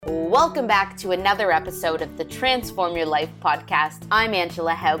Welcome back to another episode of the Transform Your Life podcast. I'm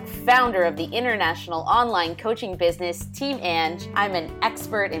Angela Haug, founder of the international online coaching business Team Ange. I'm an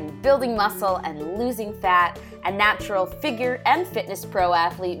expert in building muscle and losing fat, a natural figure and fitness pro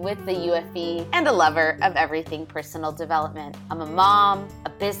athlete with the UFE, and a lover of everything personal development. I'm a mom, a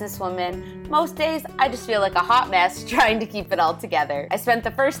businesswoman. Most days, I just feel like a hot mess trying to keep it all together. I spent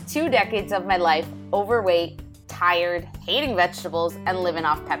the first 2 decades of my life overweight, tired, hating vegetables, and living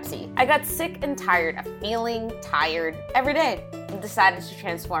off Pepsi. I got sick and tired of feeling tired every day and decided to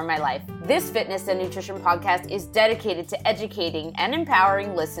transform my life. This fitness and nutrition podcast is dedicated to educating and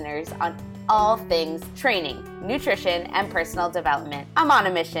empowering listeners on all things training, nutrition, and personal development. I'm on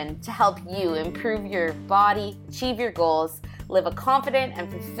a mission to help you improve your body, achieve your goals, live a confident and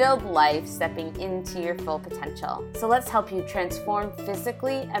fulfilled life, stepping into your full potential. So let's help you transform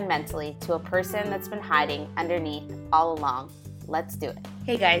physically and mentally to a person that's been hiding underneath all along. Let's do it.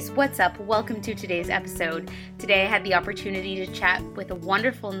 Hey guys, what's up? Welcome to today's episode. Today I had the opportunity to chat with a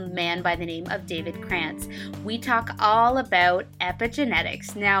wonderful man by the name of David Krantz. We talk all about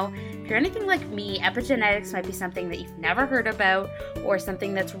epigenetics. Now, if you're anything like me, epigenetics might be something that you've never heard about or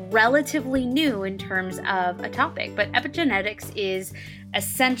something that's relatively new in terms of a topic. But epigenetics is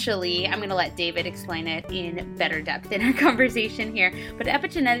essentially, I'm going to let David explain it in better depth in our conversation here, but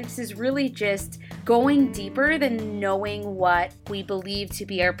epigenetics is really just going deeper than knowing what we believe to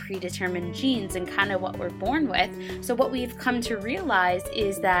be our predetermined genes and kind of what we're born with. So what we've come to realize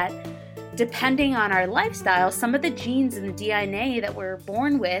is that depending on our lifestyle, some of the genes in the DNA that we're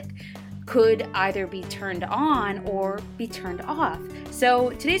born with could either be turned on or be turned off. So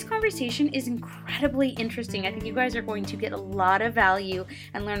today's conversation is incredibly interesting. I think you guys are going to get a lot of value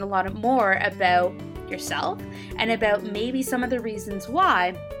and learn a lot more about yourself and about maybe some of the reasons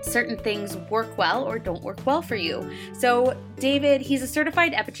why certain things work well or don't work well for you. So David, he's a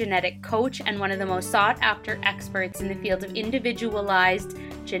certified epigenetic coach and one of the most sought after experts in the field of individualized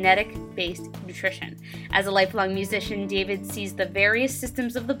genetic-based nutrition. As a lifelong musician, David sees the various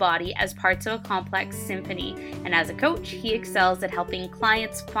systems of the body as parts of a complex symphony, and as a coach, he excels at helping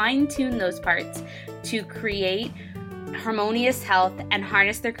clients fine-tune those parts to create harmonious health and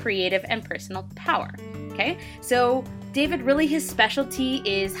harness their creative and personal power. Okay, so David, really his specialty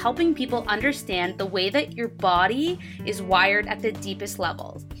is helping people understand the way that your body is wired at the deepest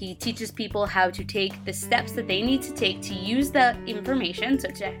levels. He teaches people how to take the steps that they need to take to use the information, so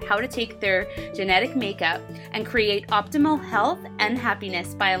how to take their genetic makeup and create optimal health and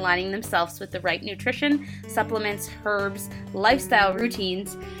happiness by aligning themselves with the right nutrition, supplements, herbs, lifestyle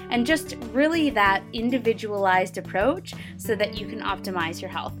routines, and just really that individualized approach so that you can optimize your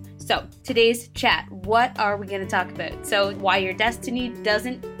health. So today's chat, what are we going to talk about? So why your destiny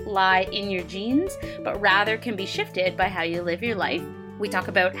doesn't lie in your genes, but rather can be shifted by how you live your life. We talk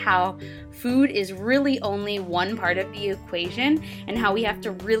about how food is really only one part of the equation and how we have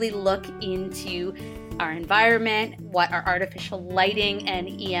to really look into our environment, what our artificial lighting and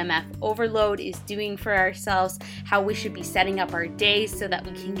EMF overload is doing for ourselves, how we should be setting up our days so that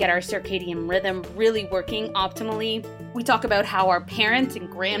we can get our circadian rhythm really working optimally. We talk about how our parents' and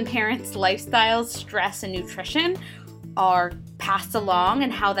grandparents' lifestyles, stress, and nutrition are passed along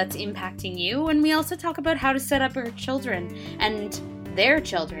and how that's impacting you. And we also talk about how to set up our children and their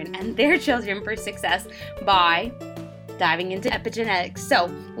children for success by diving into epigenetics.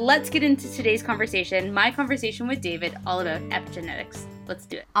 So let's get into today's conversation, my conversation with David, all about epigenetics. Let's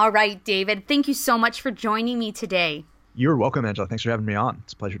do it. All right, David, thank you so much for joining me today. You're welcome, Angela. Thanks for having me on.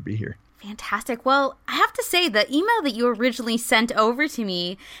 It's a pleasure to be here. Fantastic. Well, I have to say the email that you originally sent over to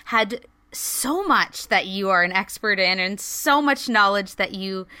me had so much that you are an expert in and so much knowledge that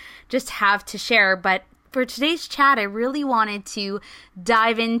you just have to share. But for today's chat, I really wanted to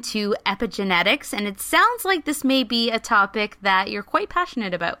dive into epigenetics, and it sounds like this may be a topic that you're quite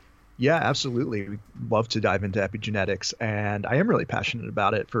passionate about. Yeah, absolutely. We'd love to dive into epigenetics, and I am really passionate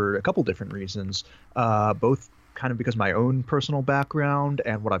about it for a couple different reasons, both kind of because of my own personal background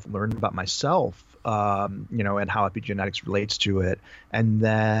and what I've learned about myself, and how epigenetics relates to it, and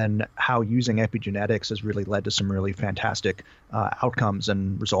then how using epigenetics has really led to some really fantastic outcomes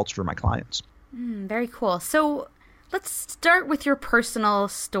and results for my clients. Very cool. So let's start with your personal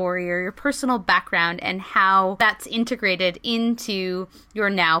story or your personal background and how that's integrated into your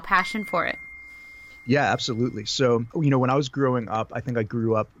now passion for it. Yeah, absolutely. So, when I was growing up, I think I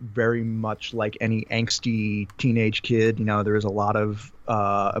grew up very much like any angsty teenage kid. There was a lot of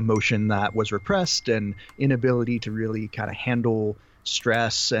emotion that was repressed and inability to really kind of handle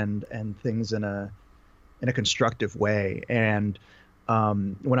stress and things in a constructive way. And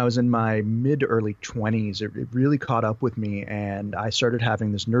when I was in my mid to early 20s, it really caught up with me, and I started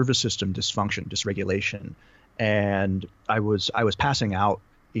having this nervous system dysfunction, dysregulation, and I was passing out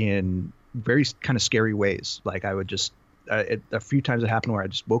in very kind of scary ways. Like I would just a few times it happened where I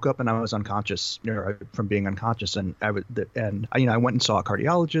just woke up and I was unconscious, from being unconscious, and I went and saw a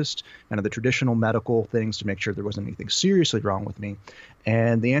cardiologist, kind of the traditional medical things to make sure there wasn't anything seriously wrong with me.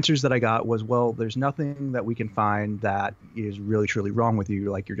 And the answers that I got was, well, there's nothing that we can find that is really truly wrong with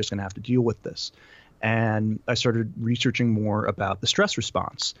you. Like, you're just going to have to deal with this. And I started researching more about the stress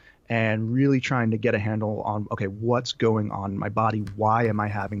response and really trying to get a handle on, okay, what's going on in my body? Why am I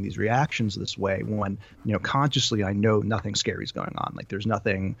having these reactions this way when, consciously I know nothing scary is going on? Like, there's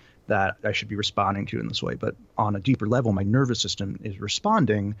nothing that I should be responding to in this way. But on a deeper level, my nervous system is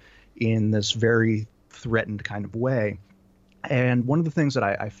responding in this very threatened kind of way. And one of the things that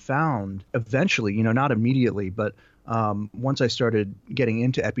I found eventually, not immediately, but once I started getting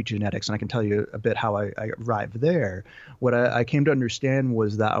into epigenetics, and I can tell you a bit how I arrived there, what I came to understand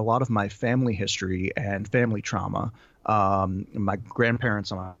was that a lot of my family history and family trauma, my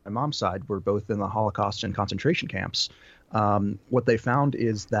grandparents on my mom's side were both in the Holocaust and concentration camps. What they found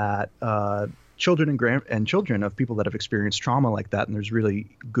is that children and children of people that have experienced trauma like that, and there's really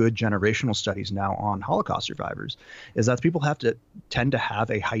good generational studies now on Holocaust survivors, is that people tend to have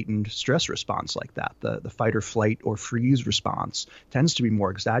a heightened stress response like that. The fight or flight or freeze response tends to be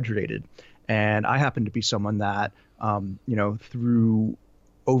more exaggerated. And I happen to be someone that, through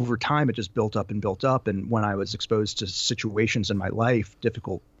over time, it just built up and built up. And when I was exposed to situations in my life,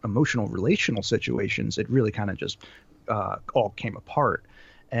 difficult emotional, relational situations, it really kind of just all came apart.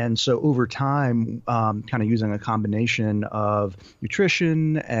 And so over time, kind of using a combination of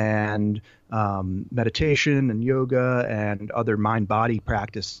nutrition and meditation and yoga and other mind-body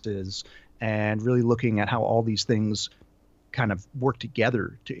practices, and really looking at how all these things kind of work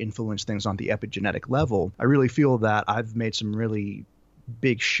together to influence things on the epigenetic level, I really feel that I've made some really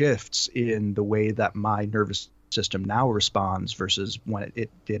big shifts in the way that my nervous system now responds versus when it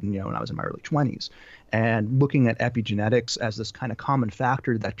did, when I was in my early 20s. And looking at epigenetics as this kind of common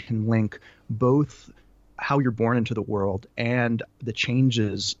factor that can link both how you're born into the world and the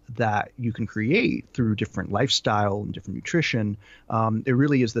changes that you can create through different lifestyle and different nutrition, it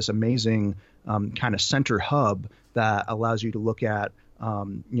really is this amazing kind of center hub that allows you to look at,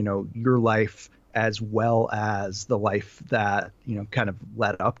 your life as well as the life that, kind of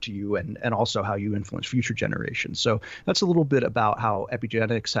led up to you, and also how you influence future generations. So that's a little bit about how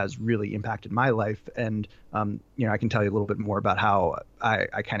epigenetics has really impacted my life. And, I can tell you a little bit more about how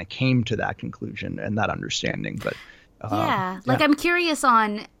I kind of came to that conclusion and that understanding. But I'm curious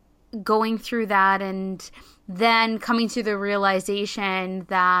on going through that and then coming to the realization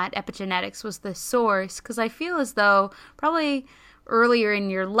that epigenetics was the source, because I feel as though probably earlier in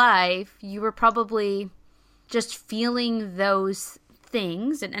your life, you were probably just feeling those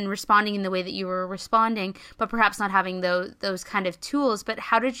things and responding in the way that you were responding, but perhaps not having those kind of tools. But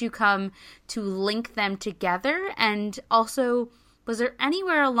how did you come to link them together? And also, was there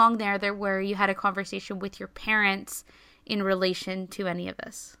anywhere along there where you had a conversation with your parents in relation to any of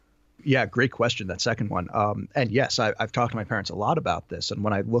this? Yeah, great question, that second one. And yes, I've talked to my parents a lot about this. And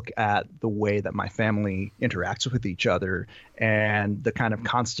when I look at the way that my family interacts with each other and the kind of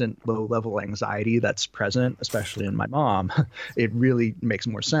constant low-level anxiety that's present, especially in my mom, it really makes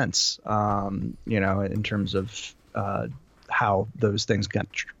more sense, in terms of how those things get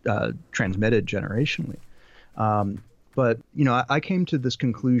transmitted generationally. But I came to this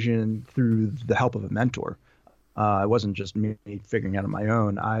conclusion through the help of a mentor. It wasn't just me figuring out on my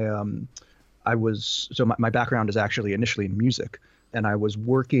own. My background is actually initially in music, and I was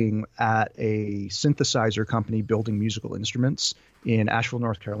working at a synthesizer company building musical instruments in Asheville,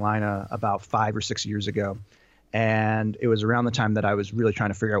 North Carolina, about 5 or 6 years ago. And it was around the time that I was really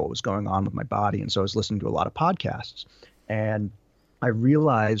trying to figure out what was going on with my body. And so I was listening to a lot of podcasts. And I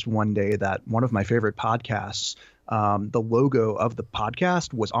realized one day that one of my favorite podcasts, the logo of the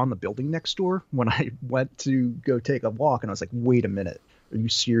podcast was on the building next door when I went to go take a walk. And I was like, wait a minute, are you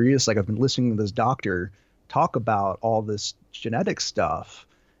serious? Like, I've been listening to this doctor talk about all this genetic stuff,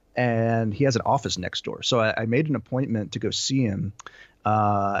 and he has an office next door. So I made an appointment to go see him.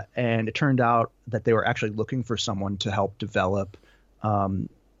 And it turned out that they were actually looking for someone to help develop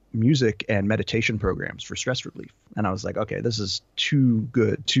music and meditation programs for stress relief. And I was like, okay, this is too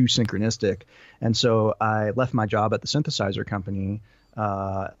good, too synchronistic. And so I left my job at the synthesizer company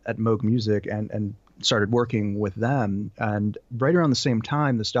at Moog Music and started working with them. And right around the same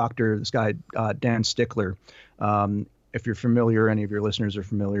time, this guy, Dan Stickler, if you're familiar, any of your listeners are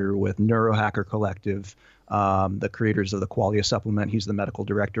familiar with Neurohacker Collective, the creators of the Qualia supplement. He's the medical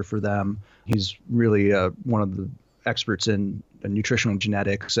director for them. He's really one of the experts in nutritional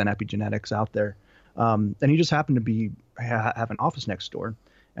genetics and epigenetics out there. And he just happened to have an office next door.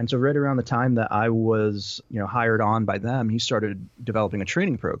 And so right around the time that I was, hired on by them, he started developing a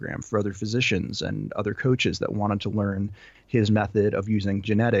training program for other physicians and other coaches that wanted to learn his method of using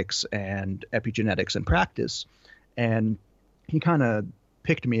genetics and epigenetics in practice. And he kind of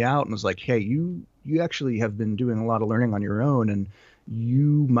picked me out and was like, hey, you actually have been doing a lot of learning on your own, and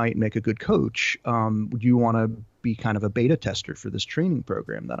you might make a good coach. Would you want to be kind of a beta tester for this training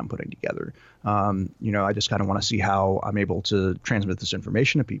program that I'm putting together? I just kind of want to see how I'm able to transmit this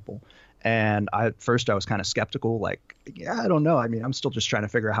information to people. And at first I was kind of skeptical, like, yeah, I don't know. I mean, I'm still just trying to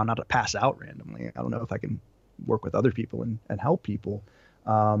figure out how not to pass out randomly. I don't know if I can work with other people and help people.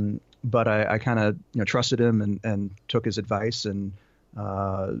 But I kind of, trusted him and took his advice, and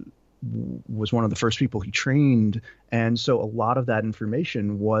was one of the first people he trained. And so a lot of that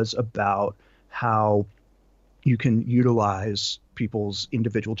information was about how you can utilize people's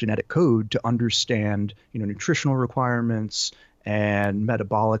individual genetic code to understand, nutritional requirements and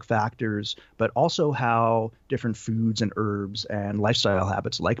metabolic factors, but also how different foods and herbs and lifestyle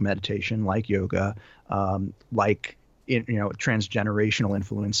habits like meditation, like yoga, transgenerational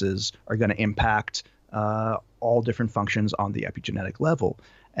influences are going to impact all different functions on the epigenetic level.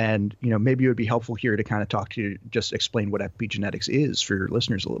 And, maybe it would be helpful here to kind of just explain what epigenetics is for your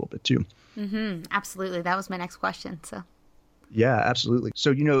listeners a little bit too. Mm-hmm. Absolutely. That was my next question. So. Yeah, absolutely.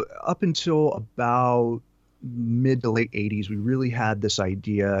 So, up until about mid to late 80s, we really had this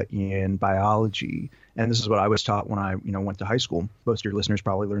idea in biology. And this is what I was taught when I, went to high school. Most of your listeners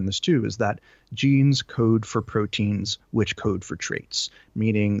probably learned this too, is that genes code for proteins, which code for traits,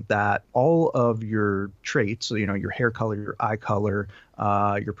 meaning that all of your traits, so, your hair color, your eye color,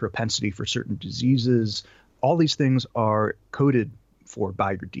 your propensity for certain diseases, all these things are coded for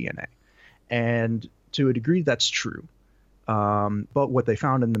by your DNA. And to a degree, that's true. But what they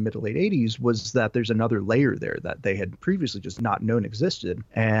found in the mid to late 80s was that there's another layer there that they had previously just not known existed.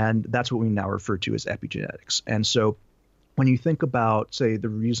 And that's what we now refer to as epigenetics. And so when you think about, say, the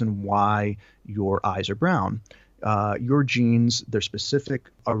reason why your eyes are brown, your genes, their specific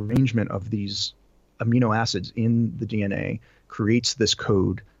arrangement of these amino acids in the DNA creates this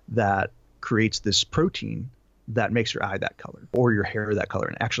code that creates this protein that makes your eye that color, or your hair that color.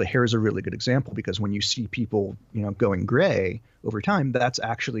 And actually, hair is a really good example, because when you see people, going gray over time, that's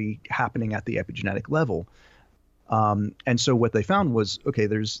actually happening at the epigenetic level. And so what they found was, okay,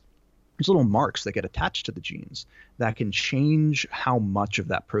 there's little marks that get attached to the genes that can change how much of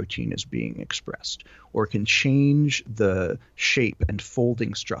that protein is being expressed, or can change the shape and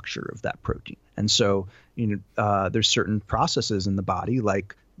folding structure of that protein. And so, there's certain processes in the body,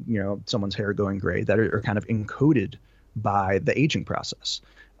 like someone's hair going gray, that are kind of encoded by the aging process.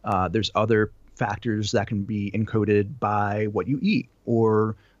 There's other factors that can be encoded by what you eat,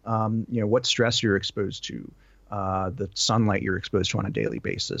 or what stress you're exposed to, the sunlight you're exposed to on a daily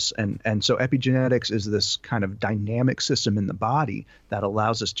basis. And so epigenetics is this kind of dynamic system in the body that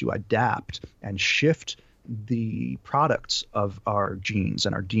allows us to adapt and shift the products of our genes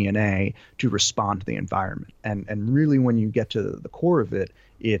and our DNA to respond to the environment. And really, when you get to the core of it,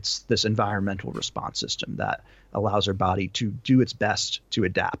 it's this environmental response system that allows our body to do its best to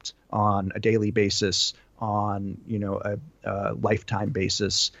adapt on a daily basis, on a lifetime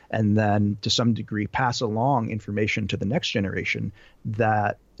basis, and then to some degree pass along information to the next generation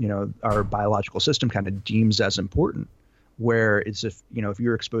that our biological system kind of deems as important. Where it's if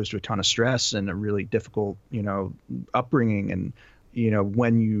you're exposed to a ton of stress and a really difficult upbringing, and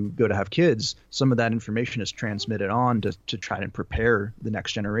when you go to have kids, some of that information is transmitted on to try and prepare the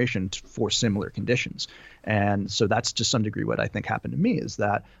next generation for similar conditions. And so that's to some degree what I think happened to me, is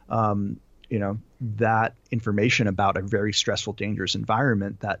that that information about a very stressful, dangerous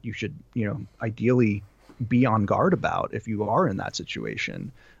environment that you should ideally be on guard about if you are in that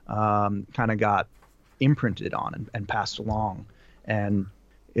situation, kind of got imprinted on and passed along. And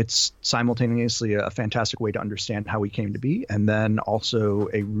it's simultaneously a fantastic way to understand how we came to be, and then also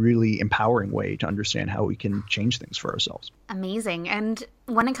a really empowering way to understand how we can change things for ourselves. Amazing. And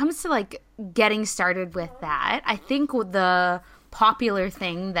when it comes to getting started with that, I think the popular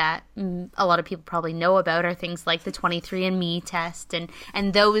thing that a lot of people probably know about are things like the 23andMe test and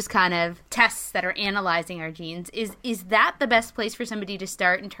those kind of tests that are analyzing our genes. Is that the best place for somebody to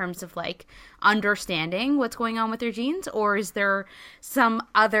start in terms of understanding what's going on with their genes, or is there some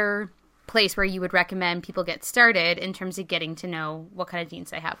other place where you would recommend people get started in terms of getting to know what kind of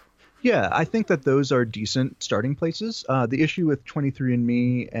genes they have? Yeah, I think that those are decent starting places. The issue with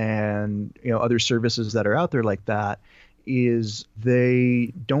 23andMe and other services that are out there like that is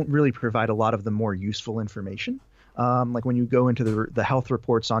they don't really provide a lot of the more useful information. Like when you go into the health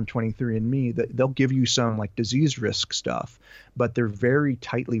reports on 23andMe, they'll give you some like disease risk stuff, but they're very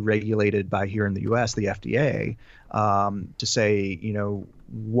tightly regulated by here in the U.S., the FDA, to say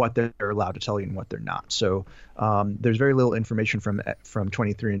what they're allowed to tell you and what they're not. So there's very little information from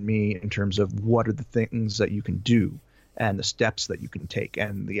 23andMe in terms of what are the things that you can do and the steps that you can take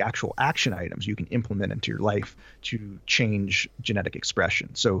and the actual action items you can implement into your life to change genetic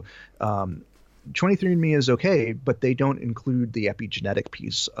expression. So 23andMe is okay, but they don't include the epigenetic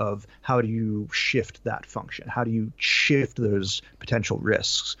piece of how do you shift that function? How do you shift those potential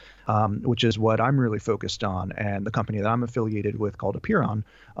risks, which is what I'm really focused on. And the company that I'm affiliated with called Apeiron,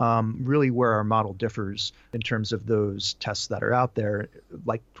 really where our model differs in terms of those tests that are out there,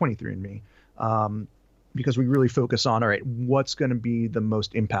 like 23andMe, because we really focus on, all right, what's going to be the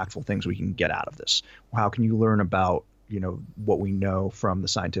most impactful things we can get out of this? How can you learn about what we know from the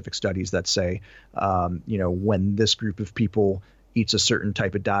scientific studies that say, when this group of people eats a certain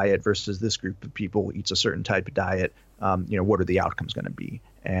type of diet versus this group of people eats a certain type of diet, what are the outcomes going to be?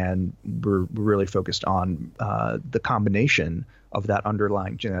 And we're really focused on the combination of that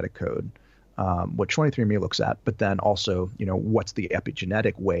underlying genetic code, what 23andMe looks at, but then also, what's the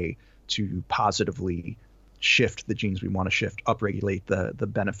epigenetic way to positively shift the genes we want to shift, upregulate the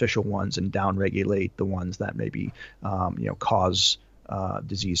beneficial ones and downregulate the ones that maybe cause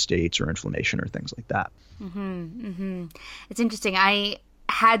disease states or inflammation or things like that. It's interesting. I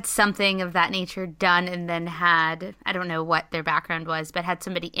had something of that nature done and then I don't know what their background was, but had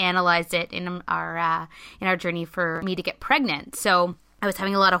somebody analyze it in our journey for me to get pregnant. So I was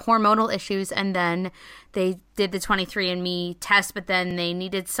having a lot of hormonal issues, and then they did the 23andMe test, but then they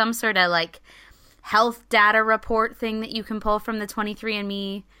needed some sort of like health data report thing that you can pull from the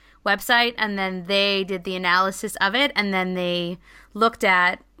 23andMe website, and then they did the analysis of it, and then they looked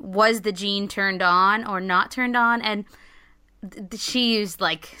at was the gene turned on or not turned on, and she used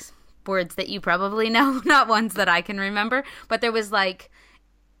like words that you probably know, not ones that I can remember, but there was like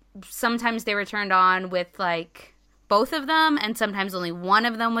sometimes they were turned on with like both of them, and sometimes only one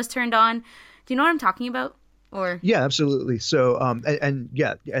of them was turned on. Do you know what I'm talking about? Or yeah, absolutely. So,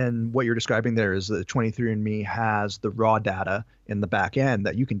 and what you're describing there is that 23andMe has the raw data in the back end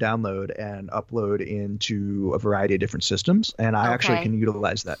that you can download and upload into a variety of different systems. And I actually can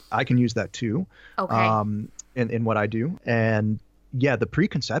utilize that. I can use that too. In what I do. And yeah, the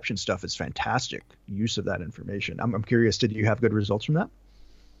preconception stuff is fantastic use of that information. I'm curious, did you have good results from that?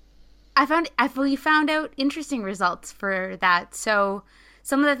 We found out interesting results for that. So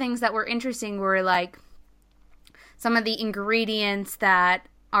some of the things that were interesting were like some of the ingredients that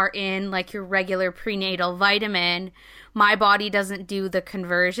are in like your regular prenatal vitamin. My body doesn't do the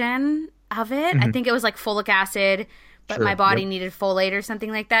conversion of it. I think it was like folic acid, but my body needed folate or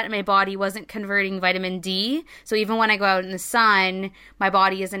something like that. And my body wasn't converting vitamin D. So even when I go out in the sun, my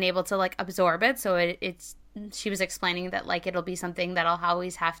body isn't able to like absorb it. So it's she was explaining that like it'll be something that I'll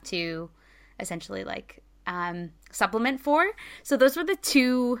always have to essentially like supplement for. So those were the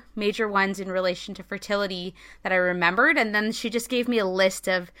two major ones in relation to fertility that I remembered. And then she just gave me a list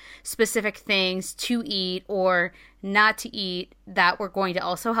of specific things to eat or not to eat that were going to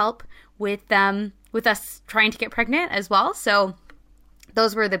also help with us trying to get pregnant as well. So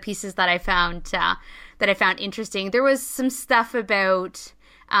those were the pieces that I found interesting. There was some stuff about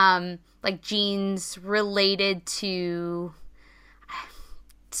like genes related to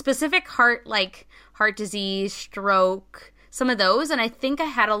specific heart disease, stroke, some of those. And I think I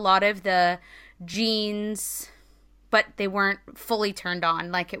had a lot of the genes, but they weren't fully turned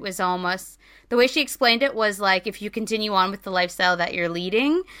on. Like it was almost, the way she explained it was like, if you continue on with the lifestyle that you're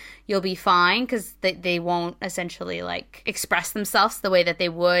leading, you'll be fine because they won't essentially like express themselves the way that they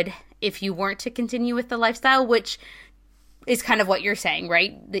would if you weren't to continue with the lifestyle, which is kind of what you're saying,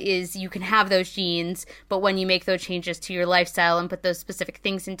 right? Is you can have those genes, but when you make those changes to your lifestyle and put those specific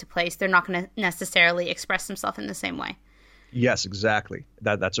things into place, they're not going to necessarily express themselves in the same way. Yes, exactly.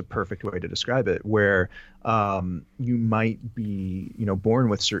 That's a perfect way to describe it, where you might be, born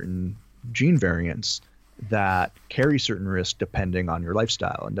with certain gene variants that carry certain risk depending on your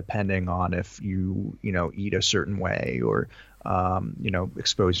lifestyle and depending on if you, eat a certain way or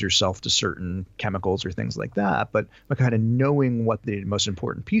expose yourself to certain chemicals or things like that. But kind of knowing what the most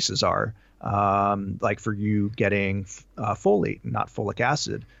important pieces are, like for you getting folate, not folic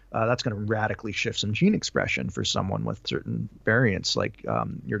acid, that's going to radically shift some gene expression for someone with certain variants like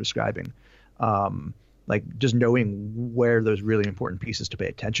you're describing. like just knowing where those really important pieces to pay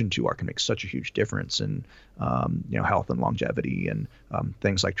attention to are can make such a huge difference in health and longevity and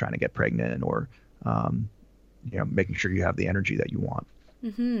things like trying to get pregnant or making sure you have the energy that you want.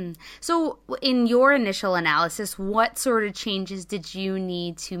 Mm-hmm. So in your initial analysis, what sort of changes did you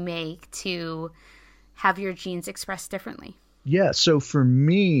need to make to have your genes expressed differently? Yeah, so for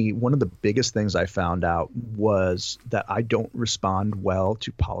me, one of the biggest things I found out was that I don't respond well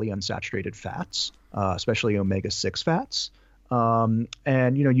to polyunsaturated fats, especially omega-6 fats.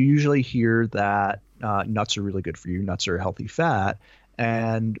 And you usually hear that nuts are really good for you. Nuts are a healthy fat.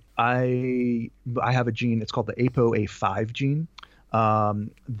 And I have a gene, it's called the ApoA5 gene,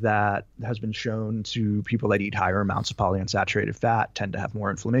 that has been shown to people that eat higher amounts of polyunsaturated fat tend to have more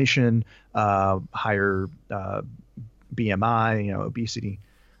inflammation, higher BMI, obesity.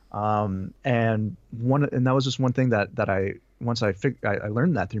 And that was just one thing that I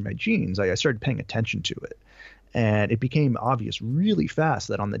learned that through my genes, I started paying attention to it. And it became obvious really fast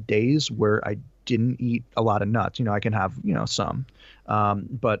that on the days where I didn't eat a lot of nuts, I can have, some,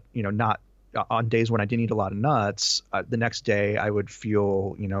 but, not on days when I didn't eat a lot of nuts, the next day I would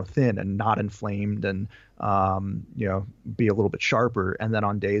feel, thin and not inflamed and, be a little bit sharper. And then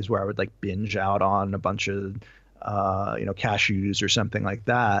on days where I would like binge out on a bunch of, cashews or something like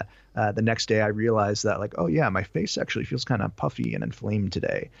that, the next day I realized that like, oh yeah, my face actually feels kind of puffy and inflamed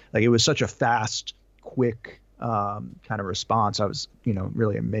today. Like it was such a fast, quick, kind of response. I was,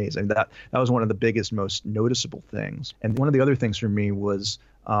 really amazed. And that was one of the biggest, most noticeable things. And one of the other things for me was,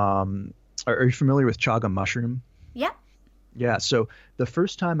 are you familiar with chaga mushroom? Yeah. Yeah. So the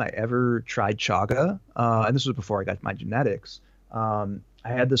first time I ever tried chaga, and this was before I got my genetics, I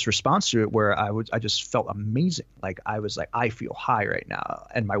had this response to it where I just felt amazing. Like I was like, I feel high right now.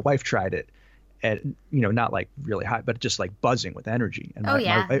 And my wife tried it and, not like really high, but just like buzzing with energy. And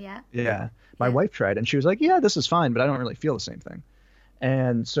my wife tried it and she was like, yeah, this is fine, but I don't really feel the same thing.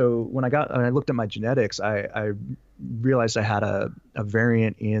 And so when I looked at my genetics, I realized I had a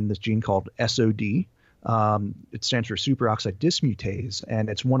variant in this gene called SOD. It stands for superoxide dismutase, and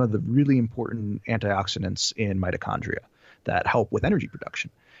it's one of the really important antioxidants in mitochondria that help with energy production.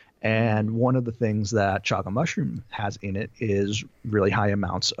 And one of the things that chaga mushroom has in it is really high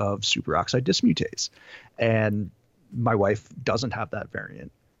amounts of superoxide dismutase. And my wife doesn't have that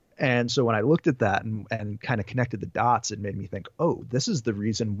variant. And so when I looked at that and kind of connected the dots, it made me think, oh, this is the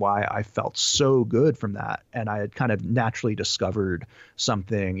reason why I felt so good from that. And I had kind of naturally discovered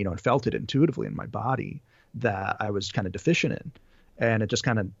something, and felt it intuitively in my body that I was kind of deficient in. And it just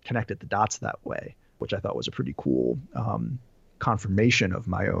kind of connected the dots that way, which I thought was a pretty cool confirmation of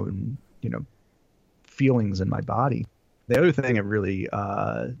my own, feelings in my body. The other thing it really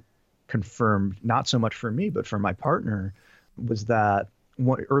confirmed, not so much for me, but for my partner, was that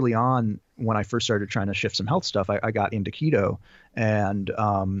early on when I first started trying to shift some health stuff, I got into keto and,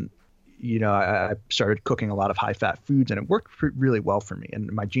 I started cooking a lot of high fat foods and it worked really well for me.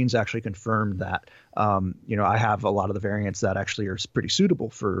 And my genes actually confirmed that, I have a lot of the variants that actually are pretty suitable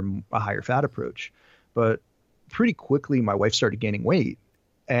for a higher fat approach. But pretty quickly, my wife started gaining weight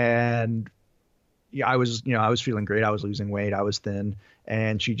and I was feeling great. I was losing weight. I was thin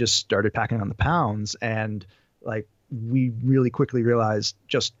and she just started packing on the pounds. And like, we really quickly realized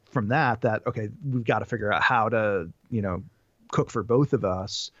just from that, okay, we've got to figure out how to, cook for both of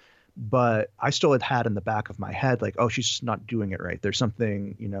us. But I still had in the back of my head, like, oh, she's just not doing it right. There's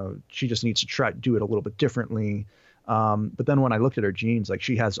something, she just needs to do it a little bit differently. But then when I looked at her genes, like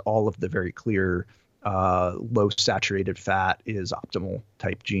she has all of the very clear low saturated fat is optimal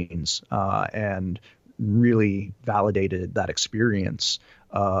type genes, and really validated that experience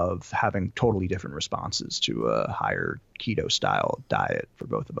of having totally different responses to a higher keto style diet for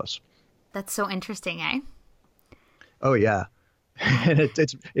both of us. That's so interesting, eh? Oh yeah. And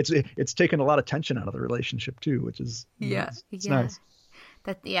it's taken a lot of tension out of the relationship too, which is it's nice.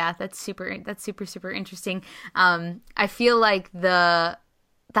 That's super interesting. I feel like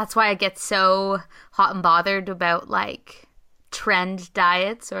that's why I get so hot and bothered about like trend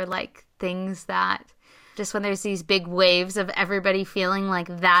diets or like things that just when there's these big waves of everybody feeling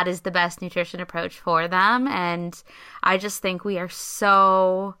like that is the best nutrition approach for them. And I just think we are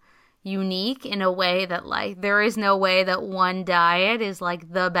so unique in a way that like there is no way that one diet is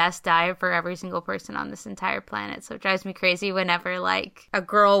like the best diet for every single person on this entire planet. So it drives me crazy whenever like a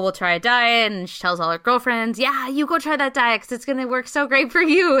girl will try a diet and she tells all her girlfriends, yeah, you go try that diet because it's going to work so great for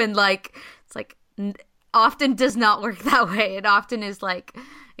you. And like, it's like often does not work that way. It often is like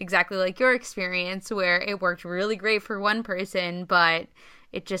exactly like your experience where it worked really great for one person, but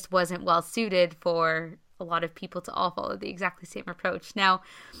it just wasn't well suited for a lot of people to all follow the exactly same approach. Now,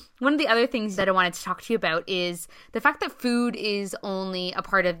 one of the other things that I wanted to talk to you about is the fact that food is only a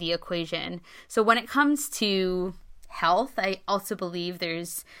part of the equation. So when it comes to health, I also believe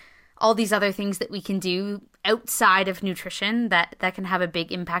there's all these other things that we can do outside of nutrition that can have a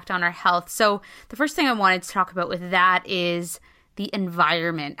big impact on our health. So the first thing I wanted to talk about with that is the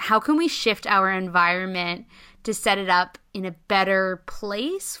environment. How can we shift our environment to set it up in a better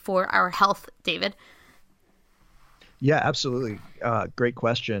place for our health, David? Yeah, absolutely. Great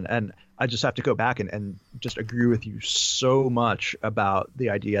question. And I just have to go back and just agree with you so much about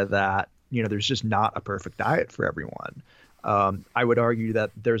the idea that, there's just not a perfect diet for everyone. I would argue that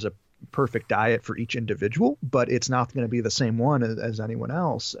there's a perfect diet for each individual, but it's not going to be the same one as anyone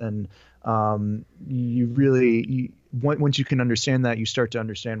else. And once you can understand that, you start to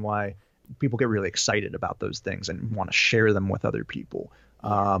understand why people get really excited about those things and want to share them with other people.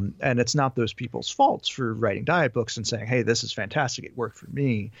 And it's not those people's faults for writing diet books and saying, hey, this is fantastic, it worked for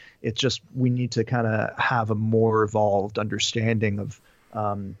me. It's just we need to kind of have a more evolved understanding of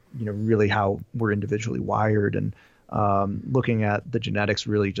really how we're individually wired, and looking at the genetics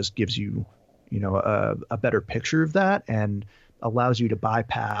really just gives you, a better picture of that and allows you to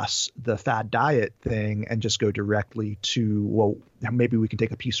bypass the fad diet thing and just go directly to, well, maybe we can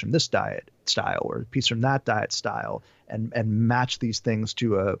take a piece from this diet style or a piece from that diet style and match these things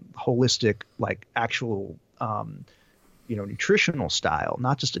to a holistic, like actual, nutritional style,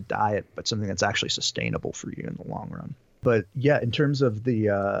 not just a diet, but something that's actually sustainable for you in the long run. But yeah, in terms of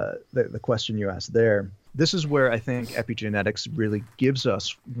the question you asked there, this is where I think epigenetics really gives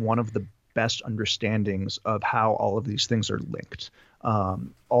us one of the best understandings of how all of these things are linked.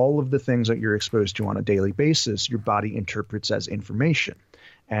 All of the things that you're exposed to on a daily basis, your body interprets as information.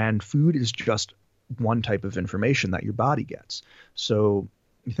 And food is just one type of information that your body gets. So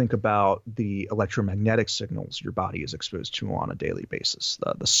you think about the electromagnetic signals your body is exposed to on a daily basis,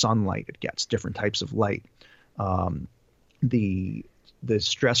 the sunlight it gets, different types of light, the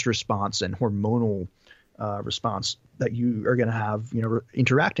stress response and hormonal response that you are going to have,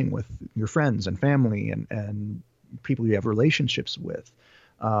 interacting with your friends and family and people you have relationships with,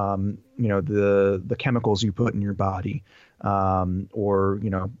 the chemicals you put in your body, or,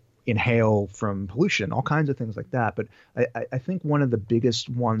 inhale from pollution, all kinds of things like that. But I think one of the biggest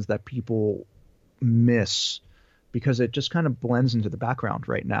ones that people miss, because it just kind of blends into the background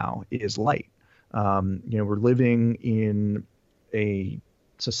right now, is light. We're living in a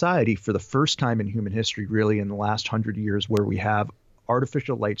society for the first time in human history, really in the last 100 years, where we have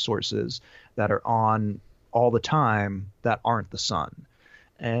artificial light sources that are on all the time that aren't the sun.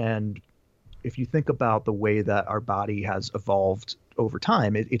 And if you think about the way that our body has evolved over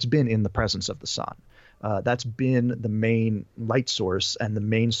time, it's been in the presence of the sun. That's been the main light source and the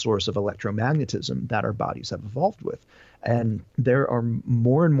main source of electromagnetism that our bodies have evolved with. And there are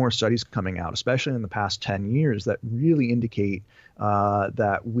more and more studies coming out, especially in the past 10 years, that really indicate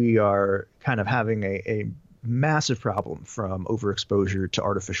that we are kind of having a massive problem from overexposure to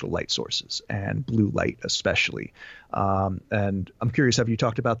artificial light sources and blue light especially. And I'm curious, have you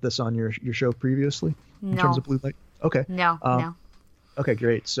talked about this on your show previously in terms of blue light? Okay. No. Okay,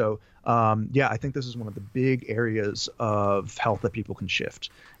 great. So, I think this is one of the big areas of health that people can shift.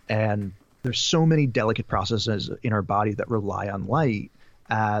 And there's so many delicate processes in our body that rely on light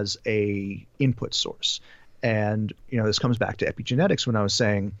as a input source. And, this comes back to epigenetics when I was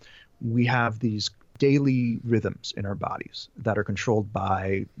saying we have these daily rhythms in our bodies that are controlled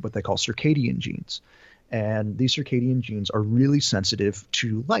by what they call circadian genes. And these circadian genes are really sensitive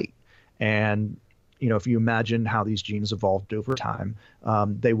to light. And if you imagine how these genes evolved over time,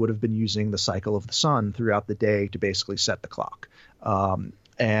 they would have been using the cycle of the sun throughout the day to basically set the clock.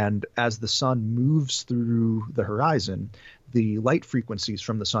 And as the sun moves through the horizon, the light frequencies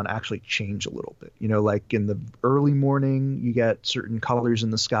from the sun actually change a little bit. Like in the early morning, you get certain colors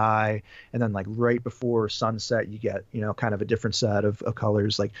in the sky. And then like right before sunset, you get, kind of a different set of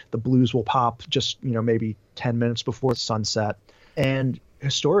colors. Like the blues will pop just, maybe 10 minutes before sunset. And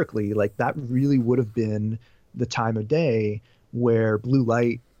historically, like that really would have been the time of day where blue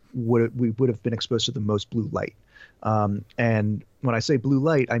light we would have been exposed to the most blue light. And when I say blue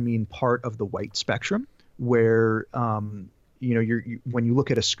light, I mean part of the white spectrum where, when you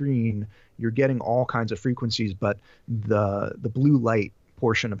look at a screen, you're getting all kinds of frequencies, but the blue light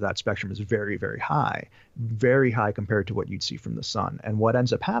portion of that spectrum is very, very high compared to what you'd see from the sun. And what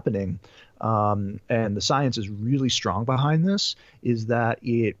ends up happening, and the science is really strong behind this, is that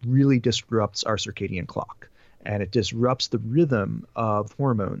it really disrupts our circadian clock. And it disrupts the rhythm of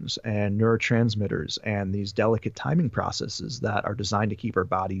hormones and neurotransmitters and these delicate timing processes that are designed to keep our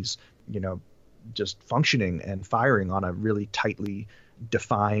bodies, just functioning and firing on a really tightly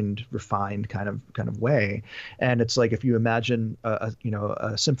defined, refined kind of way. And it's like if you imagine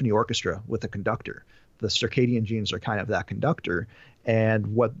a symphony orchestra with a conductor, the circadian genes are kind of that conductor.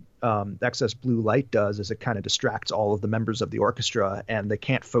 And what excess blue light does is it kind of distracts all of the members of the orchestra, and they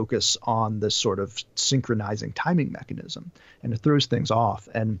can't focus on this sort of synchronizing timing mechanism, and it throws things off.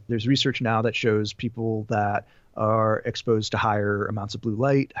 And there's research now that shows people that are exposed to higher amounts of blue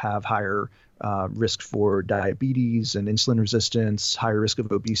light have higher risk for diabetes and insulin resistance, higher risk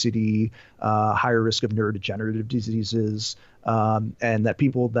of obesity, higher risk of neurodegenerative diseases, and that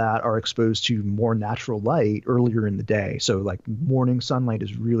people that are exposed to more natural light earlier in the day, so like morning sunlight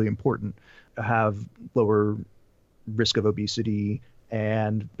is really important, have lower risk of obesity,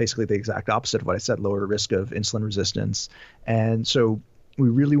 and basically the exact opposite of what I said, lower risk of insulin resistance. And so we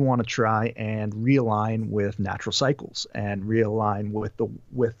really want to try and realign with natural cycles and realign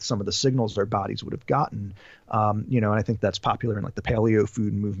with some of the signals our bodies would have gotten. And I think that's popular in like the paleo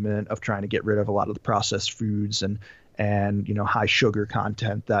food movement of trying to get rid of a lot of the processed foods and high sugar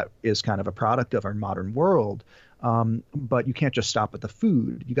content that is kind of a product of our modern world. But you can't just stop at the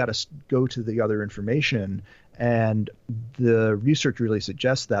food. You got to go to the other information. And the research really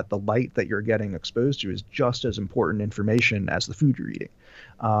suggests that the light that you're getting exposed to is just as important information as the food you're eating.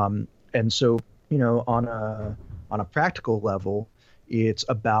 And so, on a practical level, it's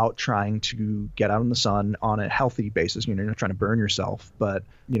about trying to get out in the sun on a healthy basis. You're not trying to burn yourself, but,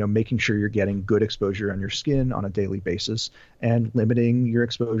 making sure you're getting good exposure on your skin on a daily basis and limiting your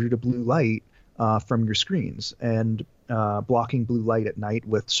exposure to blue light from your screens, and blocking blue light at night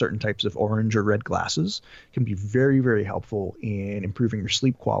with certain types of orange or red glasses can be very, very helpful in improving your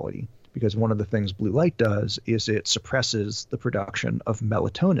sleep quality, because one of the things blue light does is it suppresses the production of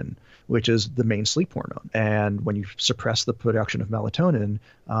melatonin, which is the main sleep hormone. And when you suppress the production of melatonin,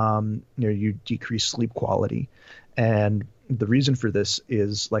 you decrease sleep quality. And the reason for this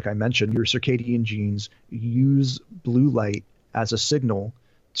is, like I mentioned, your circadian genes use blue light as a signal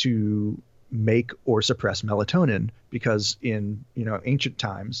to make or suppress melatonin, because in ancient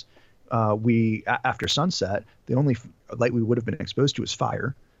times, after sunset, the only light we would have been exposed to is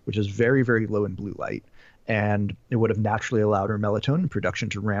fire, which is very, very low in blue light, and it would have naturally allowed our melatonin production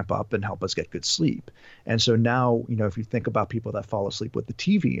to ramp up and help us get good sleep. And so now, if you think about people that fall asleep with the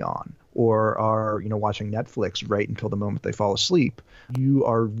TV on or are, watching Netflix right until the moment they fall asleep, you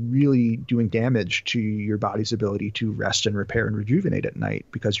are really doing damage to your body's ability to rest and repair and rejuvenate at night,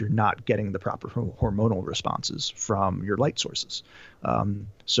 because you're not getting the proper hormonal responses from your light sources.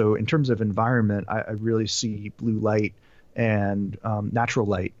 So in terms of environment, I really see blue light and natural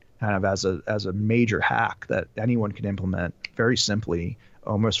light kind of as a major hack that anyone can implement very simply,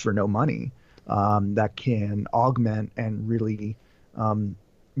 almost for no money, that can augment and really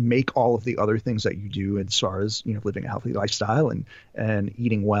make all of the other things that you do as far as living a healthy lifestyle and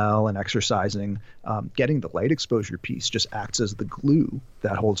eating well and exercising. Getting the light exposure piece just acts as the glue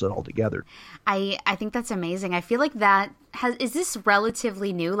that holds it all together. I think that's amazing. I feel like is this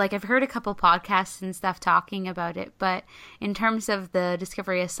relatively new? Like, I've heard a couple podcasts and stuff talking about it, but in terms of the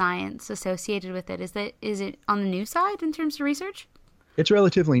discovery of science associated with it, is it on the new side in terms of research? It's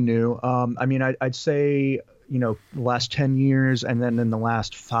relatively new. I'd say the last 10 years, and then in the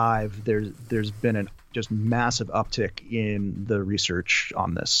last 5, there's been a just massive uptick in the research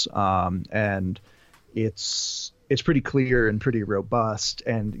on this, and it's pretty clear and pretty robust.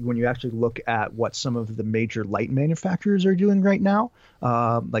 And when you actually look at what some of the major light manufacturers are doing right now,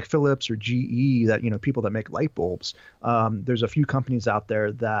 like Philips or GE, that people that make light bulbs, there's a few companies out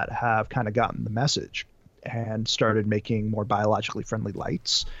there that have kind of gotten the message and started making more biologically friendly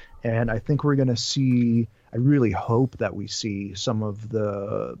lights. And I think we're going to see, I really hope that we see some of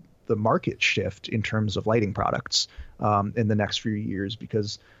the market shift in terms of lighting products in the next few years,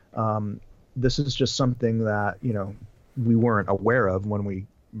 because this is just something that, we weren't aware of when we,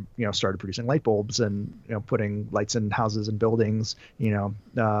 started producing light bulbs and, putting lights in houses and buildings,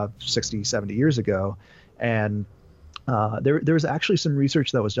 60, 70 years ago. And there was actually some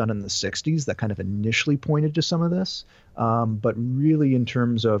research that was done in the 60s that kind of initially pointed to some of this, but really in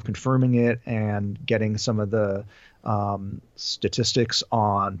terms of confirming it and getting some of the statistics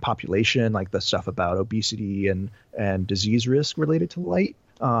on population, like the stuff about obesity and disease risk related to light,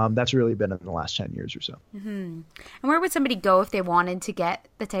 that's really been in the last 10 years or so. Mm-hmm. And where would somebody go if they wanted to get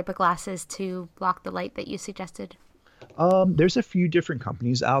the type of glasses to block the light that you suggested? There's a few different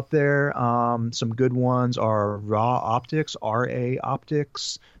companies out there. Some good ones are RA Optics,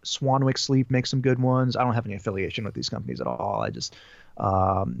 Swanwick Sleep makes some good ones. I don't have any affiliation with these companies at all. I just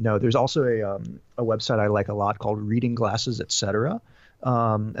no. There's also a website I like a lot called Reading Glasses, etc.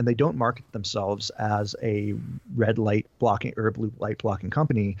 And they don't market themselves as a red light blocking or a blue light blocking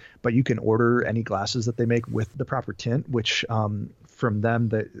company, but you can order any glasses that they make with the proper tint, which from them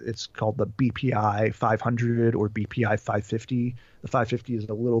that it's called the BPI 500 or BPI 550. The 550 is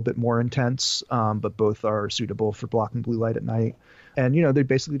a little bit more intense, but both are suitable for blocking blue light at night. And they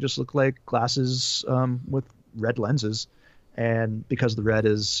basically just look like glasses with red lenses. And because the red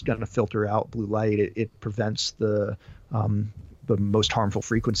is going to filter out blue light, it prevents the most harmful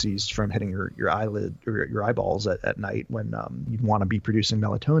frequencies from hitting your eyelid or your eyeballs at night when you'd want to be producing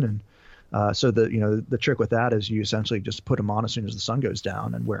melatonin. So the trick with that is you essentially just put them on as soon as the sun goes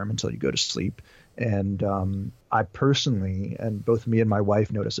down and wear them until you go to sleep. And I personally, and both me and my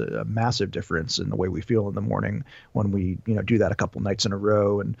wife, notice a massive difference in the way we feel in the morning when we do that a couple nights in a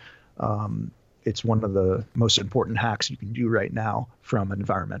row. And it's one of the most important hacks you can do right now from an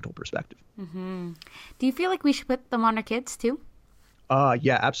environmental perspective. Mm-hmm. Do you feel like we should put them on our kids too?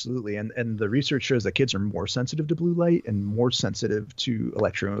 Yeah, absolutely. And the research shows that kids are more sensitive to blue light and more sensitive to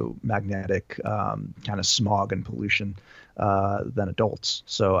electromagnetic kind of smog and pollution than adults.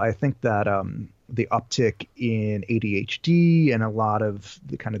 So I think that the uptick in ADHD and a lot of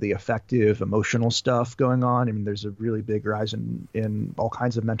the affective emotional stuff going on, I mean, there's a really big rise in all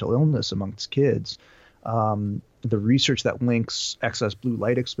kinds of mental illness amongst kids. The research that links excess blue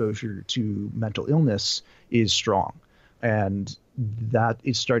light exposure to mental illness is strong. And that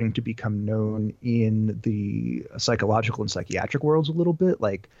is starting to become known in the psychological and psychiatric worlds a little bit.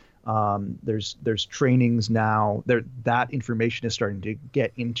 Like there's trainings now that information is starting to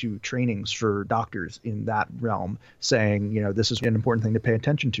get into trainings for doctors in that realm, saying, this is an important thing to pay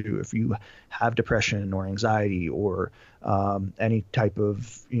attention to if you have depression or anxiety or any type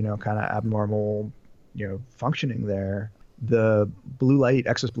of, kind of abnormal, functioning there. The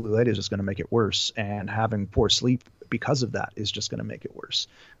excess blue light is just going to make it worse, and having poor sleep because of that is just going to make it worse.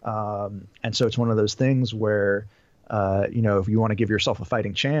 And so it's one of those things where, if you want to give yourself a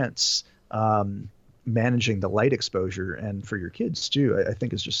fighting chance, managing the light exposure and for your kids too, I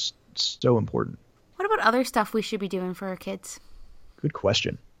think is just so important. What about other stuff we should be doing for our kids? Good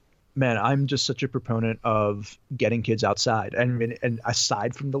question. Man, I'm just such a proponent of getting kids outside. And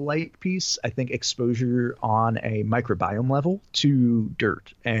aside from the light piece, I think exposure on a microbiome level to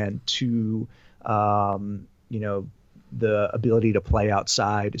dirt and to, the ability to play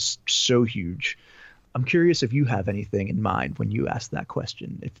outside is so huge. I'm curious if you have anything in mind when you ask that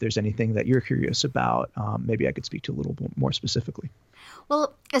question. If there's anything that you're curious about, maybe I could speak to a little bit more specifically.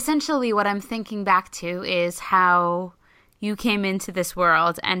 Well, essentially what I'm thinking back to is how you came into this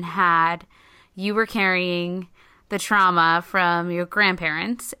world and you were carrying the trauma from your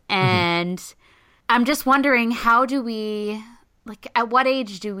grandparents. And I'm just wondering, how do we, at what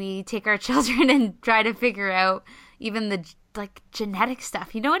age do we take our children and try to figure out even the genetic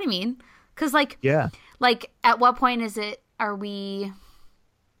stuff? You know what I mean? Because at what point are we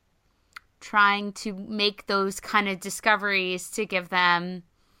trying to make those kind of discoveries to give them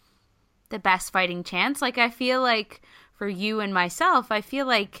the best fighting chance? I feel like for you and myself, I feel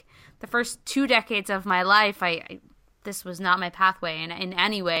like the first 2 decades of my life, this was not my pathway in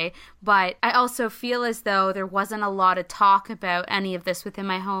any way, but I also feel as though there wasn't a lot of talk about any of this within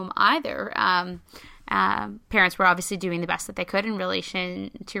my home either. Parents were obviously doing the best that they could in relation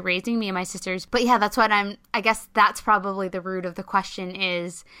to raising me and my sisters. But yeah, that's what I guess that's probably the root of the question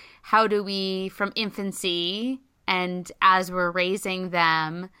is, how do we from infancy and as we're raising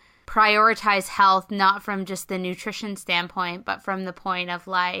them prioritize health, not from just the nutrition standpoint, but from the point of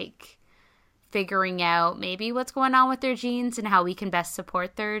figuring out maybe what's going on with their genes and how we can best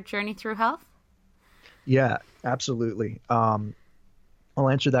support their journey through health? Yeah, absolutely. I'll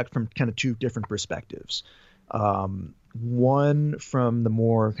answer that from kind of 2 different perspectives. One from the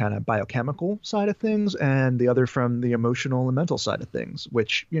more kind of biochemical side of things, and the other from the emotional and mental side of things,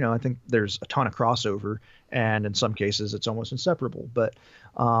 which, I think there's a ton of crossover, and in some cases it's almost inseparable. But,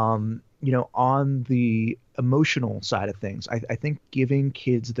 on the emotional side of things, I think giving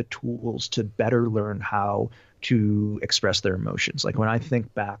kids the tools to better learn how to express their emotions. When I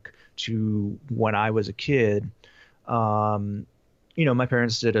think back to when I was a kid, my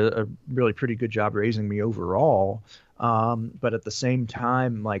parents did a really pretty good job raising me overall. But at the same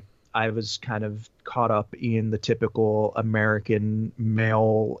time, I was kind of caught up in the typical American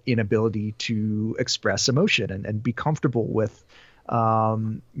male inability to express emotion and be comfortable with,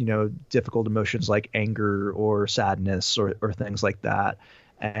 difficult emotions like anger or sadness or things like that.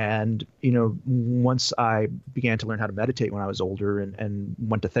 And, once I began to learn how to meditate when I was older and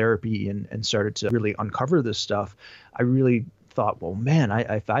went to therapy and started to really uncover this stuff, I really thought, well, man,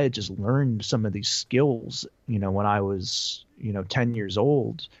 if I had just learned some of these skills, when I was, 10 years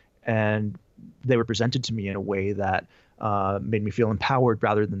old, and they were presented to me in a way that made me feel empowered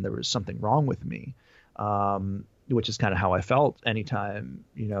rather than there was something wrong with me, which is kind of how I felt anytime,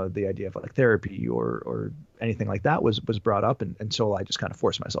 the idea of like therapy or anything like that was brought up, and until I just kind of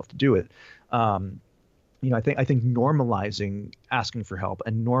forced myself to do it. I think normalizing asking for help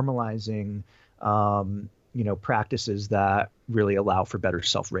and normalizing, practices that really allow for better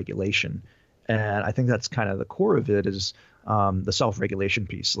self-regulation. And I think that's kind of the core of it is the self-regulation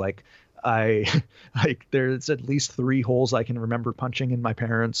piece. Like there's at least 3 holes I can remember punching in my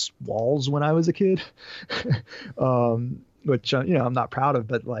parents' walls when I was a kid, which, I'm not proud of,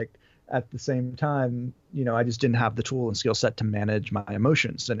 but like at the same time, I just didn't have the tool and skill set to manage my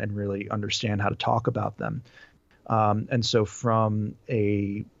emotions and really understand how to talk about them. And so from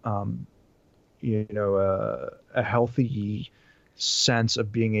a healthy sense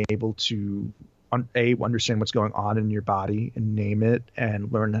of being able to understand what's going on in your body and name it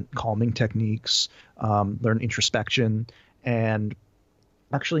and learn calming techniques, learn introspection, and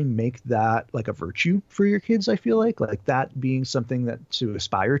actually make that like a virtue for your kids. I feel like that being something that to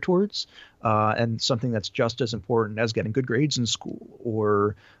aspire towards, and something that's just as important as getting good grades in school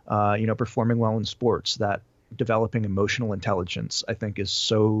or, performing well in sports. That developing emotional intelligence, I think, is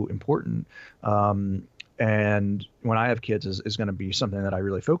so important. And when I have kids is going to be something that I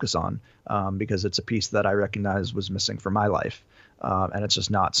really focus on, because it's a piece that I recognize was missing from my life. And it's just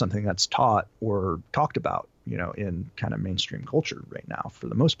not something that's taught or talked about, in kind of mainstream culture right now for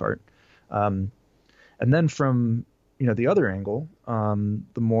the most part. And then from, the other angle,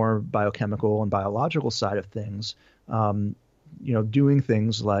 the more biochemical and biological side of things, doing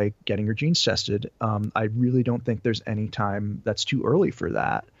things like getting your genes tested. I really don't think there's any time that's too early for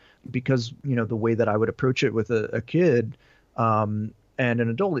that. Because, the way that I would approach it with a kid and an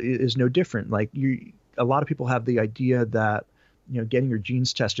adult is no different. Like a lot of people have the idea that, getting your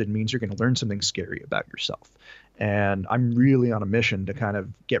genes tested means you're going to learn something scary about yourself. And I'm really on a mission to kind of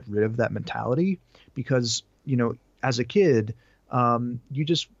get rid of that mentality because, as a kid, you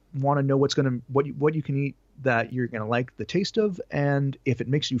just want to know what you can eat that you're going to like the taste of. And if it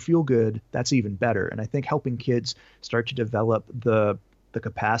makes you feel good, that's even better. And I think helping kids start to develop the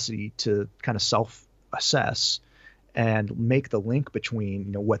capacity to kind of self-assess and make the link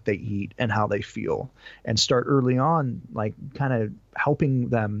between, what they eat and how they feel, and start early on, like kind of helping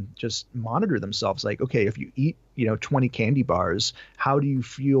them just monitor themselves. Like, okay, if you eat, 20 candy bars, how do you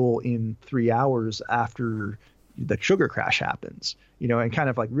feel in 3 hours after the sugar crash happens, and kind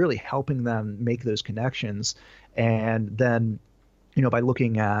of like really helping them make those connections. And then, by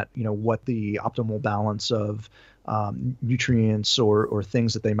looking at, what the optimal balance of nutrients or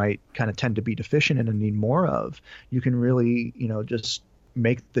things that they might kind of tend to be deficient in and need more of, you can really, just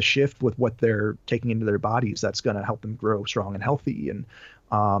make the shift with what they're taking into their bodies. That's going to help them grow strong and healthy and,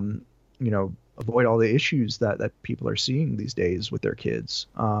 avoid all the issues that people are seeing these days with their kids.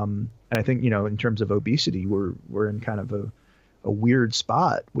 And I think, in terms of obesity, we're in kind of a weird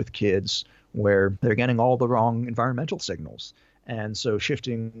spot with kids where they're getting all the wrong environmental signals. And so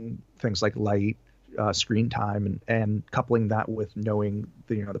shifting things like light, screen time and coupling that with knowing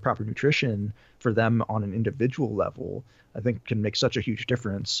the proper nutrition for them on an individual level, I think can make such a huge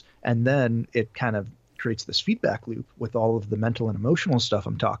difference. And then it kind of creates this feedback loop with all of the mental and emotional stuff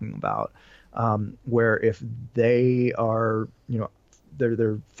I'm talking about, where if they are,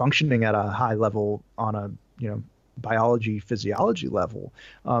 they're functioning at a high level on a, biology, physiology level,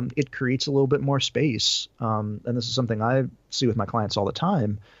 it creates a little bit more space. And this is something I see with my clients all the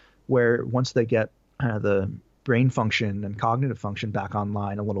time, where once they get the brain function and cognitive function back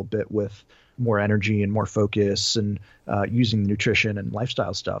online a little bit with more energy and more focus and using nutrition and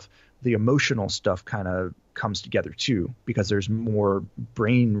lifestyle stuff, the emotional stuff kind of comes together too, because there's more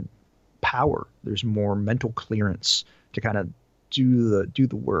brain power, there's more mental clearance to kind of do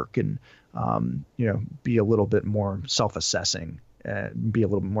the work and be a little bit more self-assessing and be a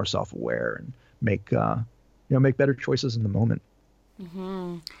little bit more self-aware and make better choices in the moment.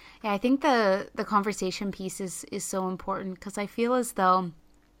 Mm-hmm. Yeah, I think the conversation piece is so important, because I feel as though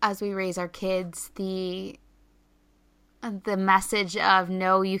as we raise our kids, the message of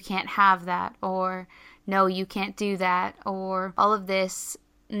no, you can't have that, or no, you can't do that, or all of this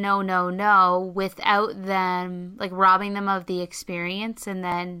no, without them, like robbing them of the experience and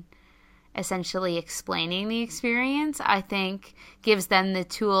then essentially explaining the experience, I think gives them the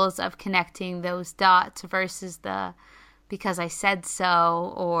tools of connecting those dots versus the because I said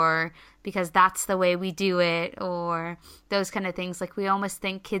so, or because that's the way we do it, or those kind of things. Like, we almost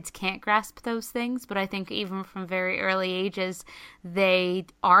think kids can't grasp those things, but I think even from very early ages, they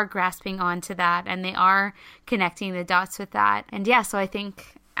are grasping onto that and they are connecting the dots with that. And yeah, so I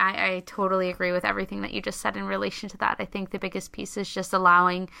think I totally agree with everything that you just said in relation to that. I think the biggest piece is just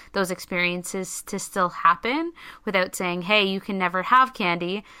allowing those experiences to still happen without saying, hey, you can never have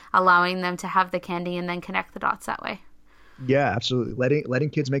candy, allowing them to have the candy and then connect the dots that way. Yeah, absolutely. Letting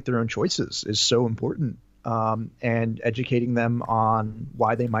kids make their own choices is so important, and educating them on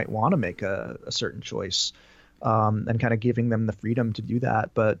why they might want to make a certain choice, and kind of giving them the freedom to do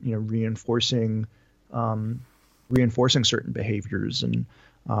that, but reinforcing certain behaviors. And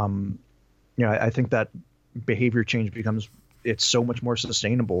I think that behavior change it's so much more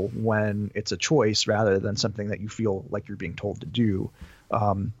sustainable when it's a choice rather than something that you feel like you're being told to do.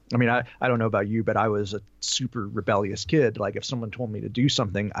 I don't know about you, but I was a super rebellious kid. Like, if someone told me to do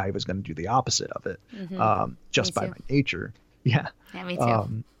something, I was going to do the opposite of it, just by my nature. Yeah. Yeah, me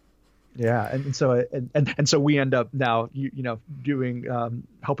too. Yeah. And so we end up now, doing,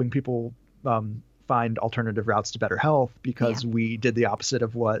 helping people, find alternative routes to better health because we did the opposite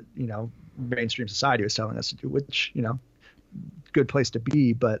of what, mainstream society was telling us to do, which, good place to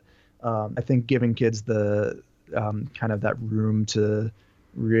be. But, I think giving kids the, kind of that room to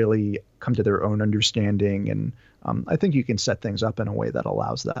really come to their own understanding. And I think you can set things up in a way that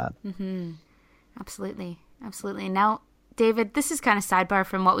allows that. Mm-hmm. Absolutely. Absolutely. Now, David, this is kind of sidebar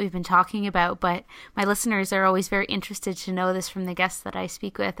from what we've been talking about, but my listeners are always very interested to know this from the guests that I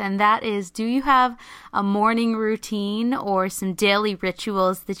speak with. And that is, do you have a morning routine or some daily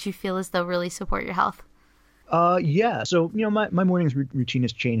rituals that you feel as though really support your health? Yeah. So, my morning's routine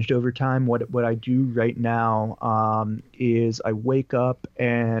has changed over time. What I do right now, is I wake up,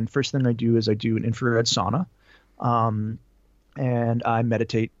 and first thing I do is I do an infrared sauna. And I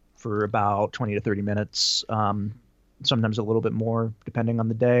meditate for about 20 to 30 minutes, sometimes a little bit more depending on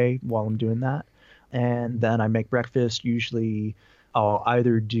the day while I'm doing that. And then I make breakfast. Usually I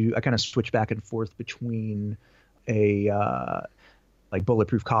kind of switch back and forth between a, like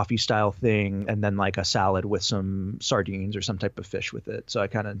bulletproof coffee style thing, and then like a salad with some sardines or some type of fish with it. So I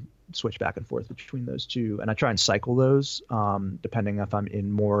kind of switch back and forth between those two, and I try and cycle those, depending if I'm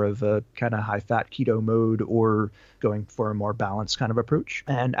in more of a kind of high fat keto mode or going for a more balanced kind of approach.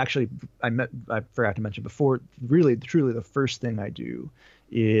 And actually, I forgot to mention before, really, truly the first thing I do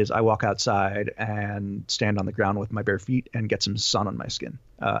is I walk outside and stand on the ground with my bare feet and get some sun on my skin.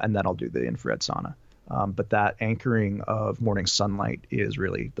 And then I'll do the infrared sauna. But that anchoring of morning sunlight is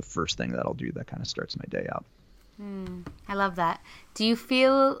really the first thing that I'll do that kind of starts my day out. I love that. Do you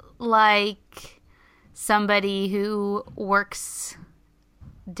feel like somebody who works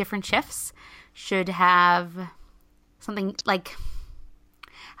different shifts should have something like,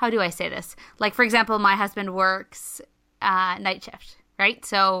 how do I say this? Like, for example, my husband works night shift, right?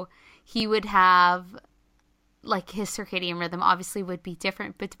 So he would have, like, his circadian rhythm obviously would be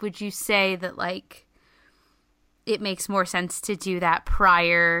different, but would you say that, like, it makes more sense to do that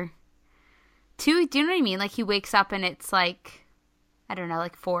prior to, do you know what I mean? Like, he wakes up and it's like, I don't know,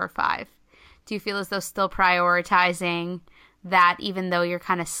 like 4 or 5. Do you feel as though still prioritizing that, even though you're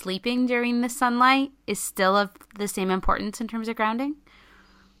kind of sleeping during the sunlight, is still of the same importance in terms of grounding?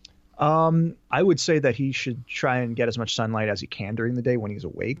 I would say that he should try and get as much sunlight as he can during the day when he's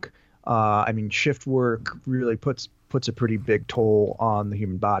awake. Shift work really puts a pretty big toll on the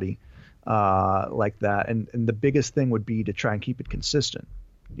human body, like that. And the biggest thing would be to try and keep it consistent.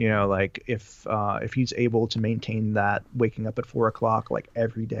 Like if he's able to maintain that waking up at 4 o'clock like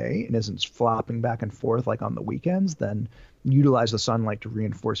every day and isn't flopping back and forth like on the weekends, then utilize the sunlight to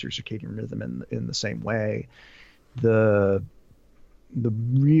reinforce your circadian rhythm in the same way. The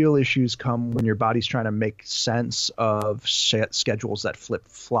real issues come when your body's trying to make sense of schedules that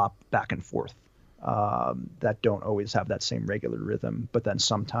flip-flop back and forth, that don't always have that same regular rhythm, but then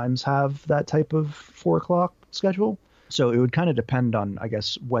sometimes have that type of 4 o'clock schedule. So it would kind of depend on, I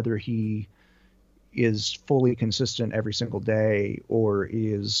guess, whether he is fully consistent every single day or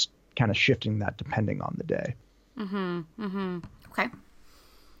is kind of shifting that depending on the day. Okay.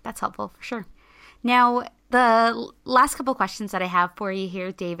 That's helpful for sure. Now, the last couple questions that I have for you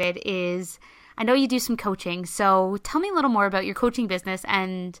here, David, is I know you do some coaching. So tell me a little more about your coaching business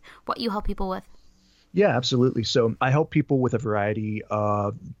and what you help people with. Yeah, absolutely. So I help people with a variety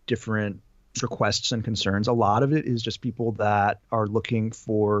of different requests and concerns. A lot of it is just people that are looking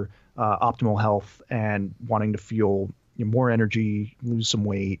for optimal health and wanting to feel more energy, lose some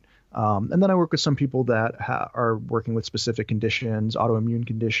weight, And then I work with some people that are working with specific conditions, autoimmune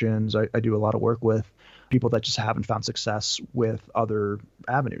conditions. I do a lot of work with people that just haven't found success with other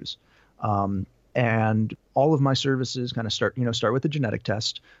avenues. And all of my services kind of start with a genetic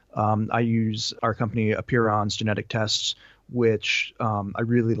test. I use our company Apeiron's genetic tests, which I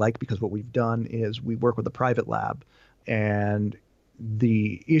really like because what we've done is we work with a private lab. And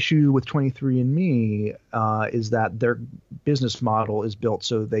the issue with 23andMe is that their business model is built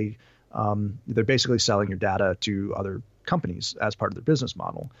so they're basically selling your data to other companies as part of their business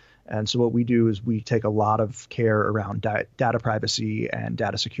model. And so what we do is we take a lot of care around data privacy and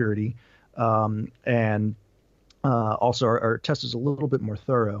data security. And also our test is a little bit more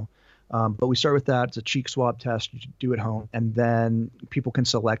thorough. But we start with that. It's a cheek swab test. You do at home. And then people can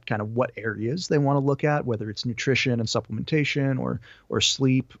select kind of what areas they want to look at, whether it's nutrition and supplementation or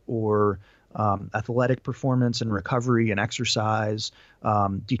sleep or athletic performance and recovery and exercise,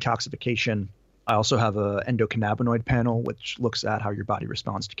 detoxification. I also have an endocannabinoid panel, which looks at how your body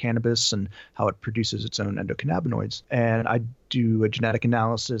responds to cannabis and how it produces its own endocannabinoids. And I do a genetic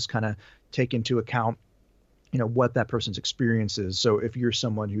analysis, kind of take into account what that person's experience is. So if you're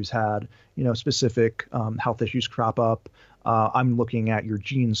someone who's had, specific health issues crop up, I'm looking at your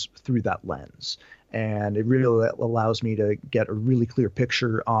genes through that lens. And it really allows me to get a really clear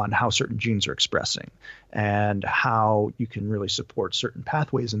picture on how certain genes are expressing and how you can really support certain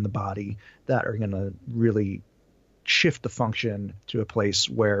pathways in the body that are going to really shift the function to a place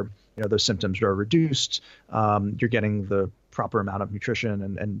where, those symptoms are reduced. You're getting the proper amount of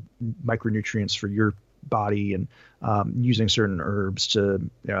nutrition and micronutrients for your body, and using certain herbs to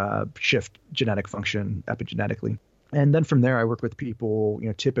shift genetic function epigenetically. And then from there, I work with people,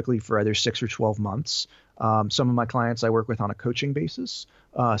 typically for either 6 or 12 months. Some of my clients I work with on a coaching basis.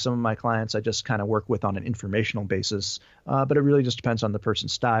 Some of my clients I just kind of work with on an informational basis. But it really just depends on the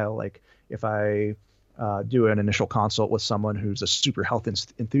person's style. Like if I do an initial consult with someone who's a super health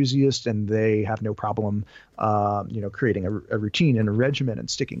enthusiast and they have no problem, creating a routine and a regimen and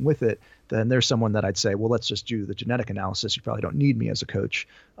sticking with it, then there's someone that I'd say, well, let's just do the genetic analysis. You probably don't need me as a coach.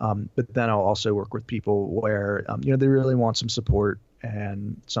 But then I'll also work with people where, they really want some support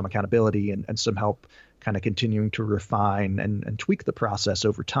and some accountability and some help kind of continuing to refine and tweak the process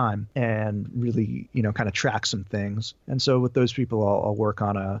over time and really, kind of track some things. And so with those people, I'll work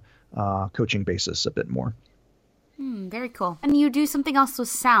on a coaching basis a bit more. Very cool. And you do something else with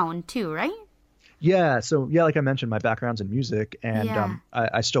sound too, right? Yeah. So like I mentioned, my background's in music, and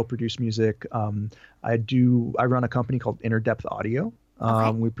I still produce music. I run a company called Inner Depth Audio.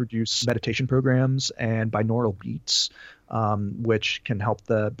 Okay. We produce meditation programs and binaural beats, which can help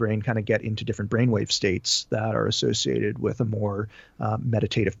the brain kind of get into different brainwave states that are associated with a more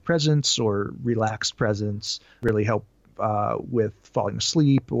meditative presence or relaxed presence, really help with falling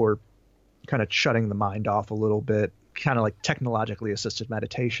asleep or kind of shutting the mind off a little bit, kind of like technologically assisted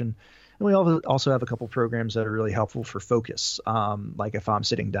meditation. And we also have a couple programs that are really helpful for focus. Like if I'm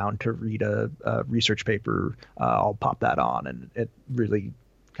sitting down to read a research paper, I'll pop that on, and it really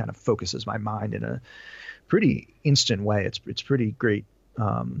kind of focuses my mind in a pretty instant way. It's pretty great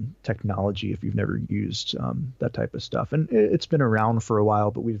technology if you've never used that type of stuff. And it's been around for a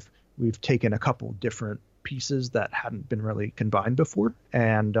while, but we've taken a couple different pieces that hadn't been really combined before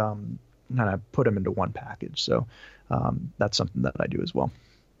and kind of put them into one package. So that's something that I do as well.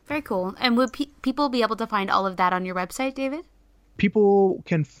 Very cool. And would people be able to find all of that on your website, David? People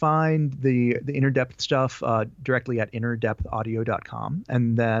can find the Inner Depth stuff directly at innerdepthaudio.com.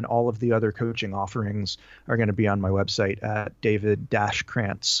 And then all of the other coaching offerings are going to be on my website at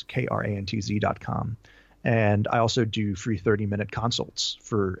david-krantz, krantz.com. And I also do free 30-minute consults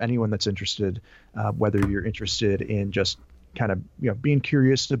for anyone that's interested, whether you're interested in just kind of being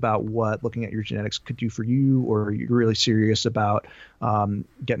curious about what looking at your genetics could do for you, or you're really serious about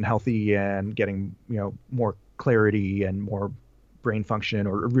getting healthy and getting more clarity and more brain function,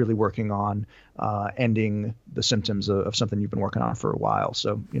 or really working on ending the symptoms of something you've been working on for a while.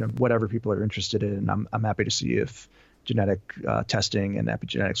 So whatever people are interested in, I'm happy to see if genetic testing and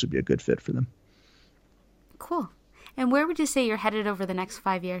epigenetics would be a good fit for them. Cool. And where would you say you're headed over the next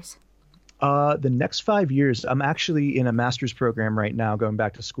 5 years? The next 5 years, I'm actually in a master's program right now, going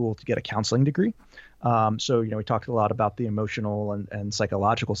back to school to get a counseling degree. So, we talked a lot about the emotional and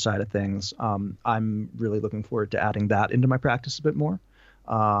psychological side of things. I'm really looking forward to adding that into my practice a bit more.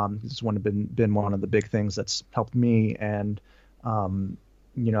 It's been one of the big things that's helped me. And,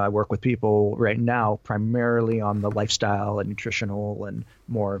 I work with people right now primarily on the lifestyle and nutritional and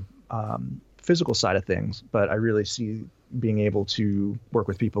more physical side of things. But I really see being able to work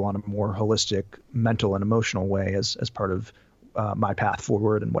with people on a more holistic mental and emotional way as part of my path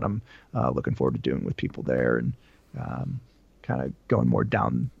forward and what I'm looking forward to doing with people there, and kind of going more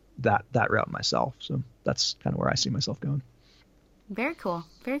down that route myself. So that's kind of where I see myself going. Very cool.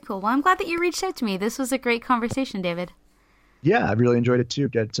 Very cool. Well, I'm glad that you reached out to me. This was a great conversation, David. Yeah, I really enjoyed it too.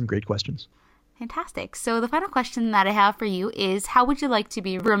 Got some great questions. Fantastic. So the final question that I have for you is, how would you like to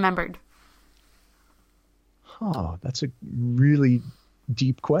be remembered? Oh, that's a really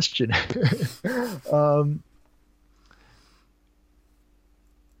deep question. I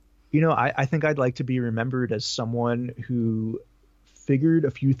think I'd like to be remembered as someone who figured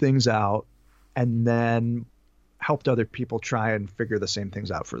a few things out and then helped other people try and figure the same things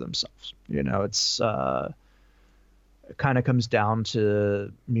out for themselves. It kind of comes down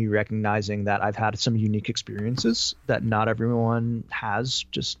to me recognizing that I've had some unique experiences that not everyone has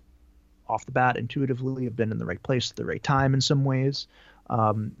just off the bat intuitively. Have been in the right place at the right time in some ways.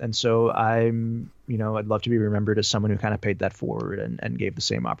 And so I'd love to be remembered as someone who kind of paid that forward and gave the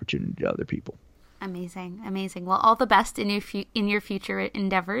same opportunity to other people. Amazing. Amazing. Well, all the best in your future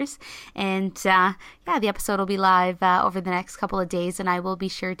endeavors. And the episode will be live over the next couple of days, and I will be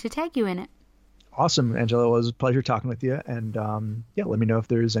sure to tag you in it. Awesome, Angela. It was a pleasure talking with you. And let me know if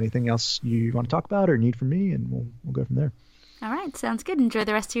there's anything else you want to talk about or need from me, and we'll go from there. All right. Sounds good. Enjoy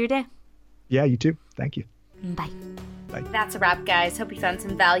the rest of your day. Yeah, you too. Thank you. Bye. Bye. That's a wrap, guys. Hope you found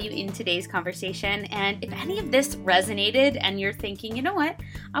some value in today's conversation. And if any of this resonated and you're thinking, you know what,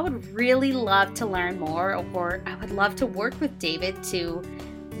 I would really love to learn more, or I would love to work with David to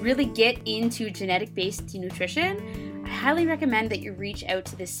really get into genetic-based nutrition, I highly recommend that you reach out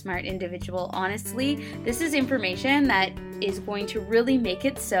to this smart individual. Honestly, this is information that is going to really make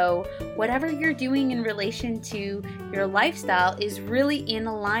it so whatever you're doing in relation to your lifestyle is really in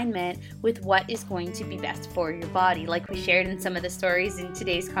alignment with what is going to be best for your body. Like we shared in some of the stories in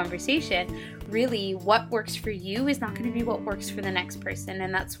today's conversation, really what works for you is not going to be what works for the next person.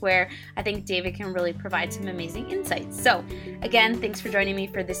 And that's where I think David can really provide some amazing insights. So again, thanks for joining me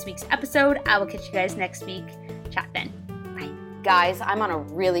for this week's episode. I will catch you guys next week. Chat then. Guys, I'm on a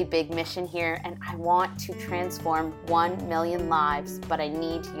really big mission here, and I want to transform 1 million lives, but I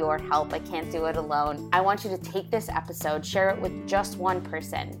need your help. I can't do it alone. I want you to take this episode, share it with just one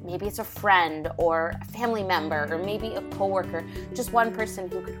person. Maybe it's a friend or a family member, or maybe a coworker, just one person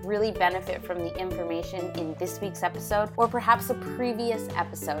who could really benefit from the information in this week's episode, or perhaps a previous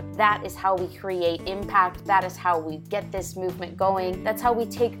episode. That is how we create impact. That is how we get this movement going. That's how we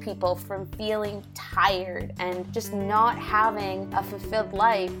take people from feeling tired and just not having a fulfilled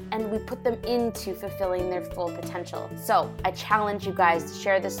life, and we put them into fulfilling their full potential. So I challenge you guys to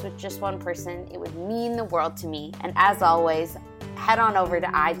share this with just one person. It would mean the world to me. And as always, head on over to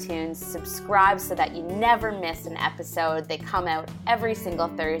iTunes, subscribe so that you never miss an episode. They come out every single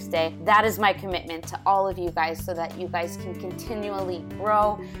Thursday. That is my commitment to all of you guys, so that you guys can continually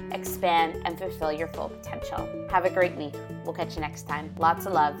grow, expand, and fulfill your full potential. Have a great week. We'll catch you next time. Lots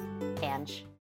of love, Ange.